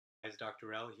guys,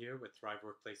 Dr. L here with Thrive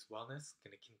Workplace Wellness.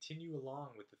 Going to continue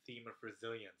along with the theme of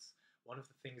resilience. One of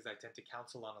the things I tend to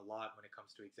counsel on a lot when it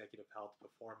comes to executive health,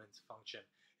 performance, function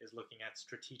is looking at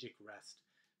strategic rest.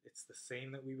 It's the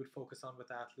same that we would focus on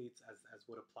with athletes as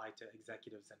would apply to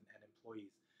executives and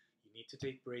employees. You need to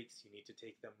take breaks, you need to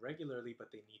take them regularly, but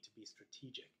they need to be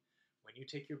strategic. When you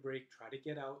take your break, try to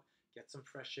get out, get some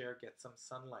fresh air, get some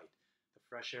sunlight. The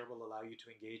fresh air will allow you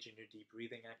to engage in your deep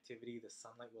breathing activity. The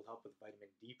sunlight will help with vitamin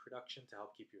D production to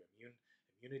help keep your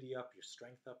immunity up, your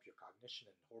strength up, your cognition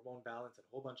and hormone balance, and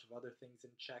a whole bunch of other things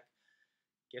in check.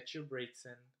 Get your breaks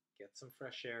in, get some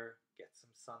fresh air, get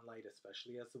some sunlight,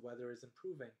 especially as the weather is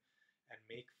improving, and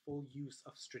make full use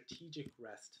of strategic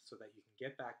rest so that you can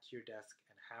get back to your desk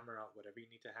and hammer out whatever you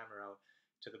need to hammer out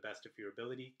to the best of your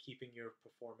ability, keeping your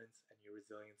performance and your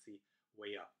resiliency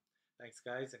way up. Thanks,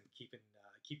 guys, and keep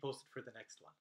posted for the next one.